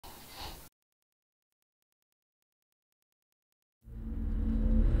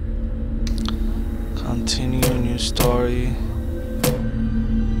Continue new story.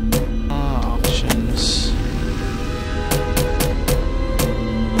 Options.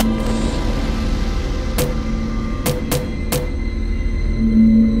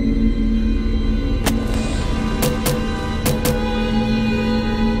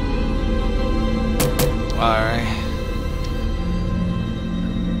 Alright.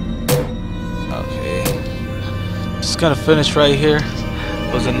 Okay. Just gonna finish right here.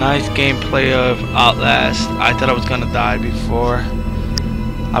 It was a nice gameplay of Outlast. I thought I was gonna die before.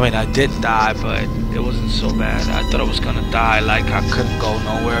 I mean, I did die, but it wasn't so bad. I thought I was gonna die, like I couldn't go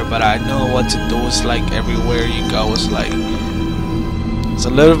nowhere, but I know what to do. It's like everywhere you go, it's like, it's a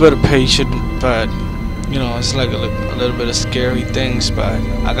little bit of patience, but you know, it's like a little bit of scary things, but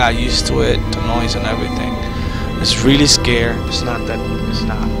I got used to it, the noise and everything. It's really scary. It's not a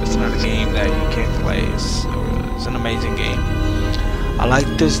game that you can't play. It's an amazing game. I like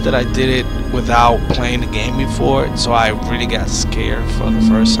this that I did it without playing the game before, so I really got scared for the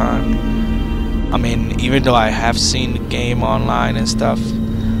first time. I mean, even though I have seen the game online and stuff,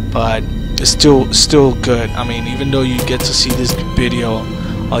 but it's still good. I mean, even though you get to see this video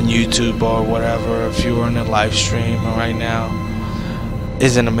on YouTube or whatever, if you're in a live stream right now,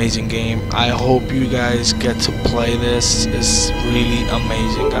 it's an amazing game. I hope you guys get to play this. It's really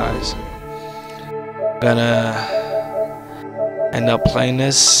amazing, guys. Gonna end up playing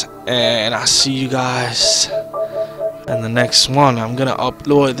this, and I'll see you guys in the next one. I'm gonna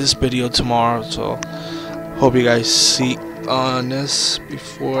upload this video tomorrow, so hope you guys see on this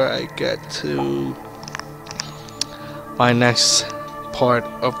before I get to my next part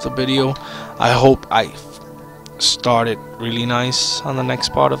of the video. I hope I started really nice on the next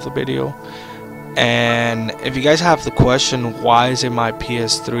part of the video. And if you guys have the question, why is it my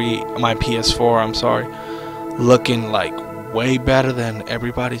PS4, I'm sorry, looking like way better than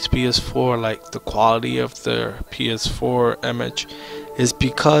everybody's PS4, like the quality of the PS4 image, is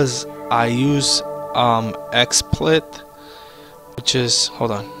because I use XSplit, which is,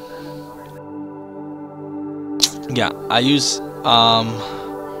 hold on, yeah, I use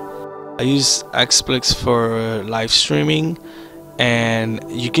XSplit for live streaming, and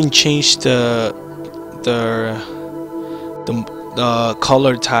you can change the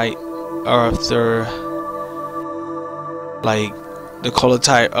color type of the color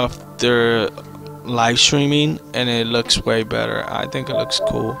type of their live streaming, and it looks way better. I think it looks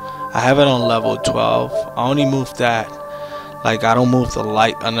cool. I have it on level 12. I only move that, like I don't move the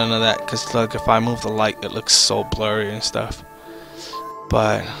light or none of that, because look, if I move the light it looks so blurry and stuff.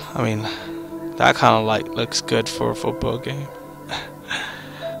 But I mean, that kind of light looks good for a football game.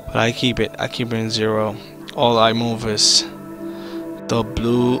 But I keep it in 0. All I move is the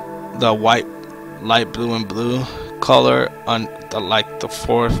blue, the white, light blue and blue color on the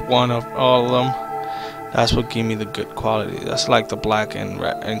fourth one of all of them. That's what gave me the good quality. That's like the black and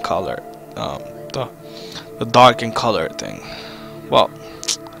red and color, the dark and color thing. Well,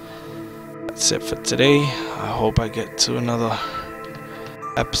 that's it for today. I hope I get to another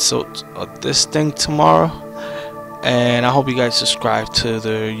episode of this thing tomorrow, and I hope you guys subscribe to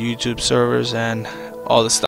the YouTube servers and all the stuff.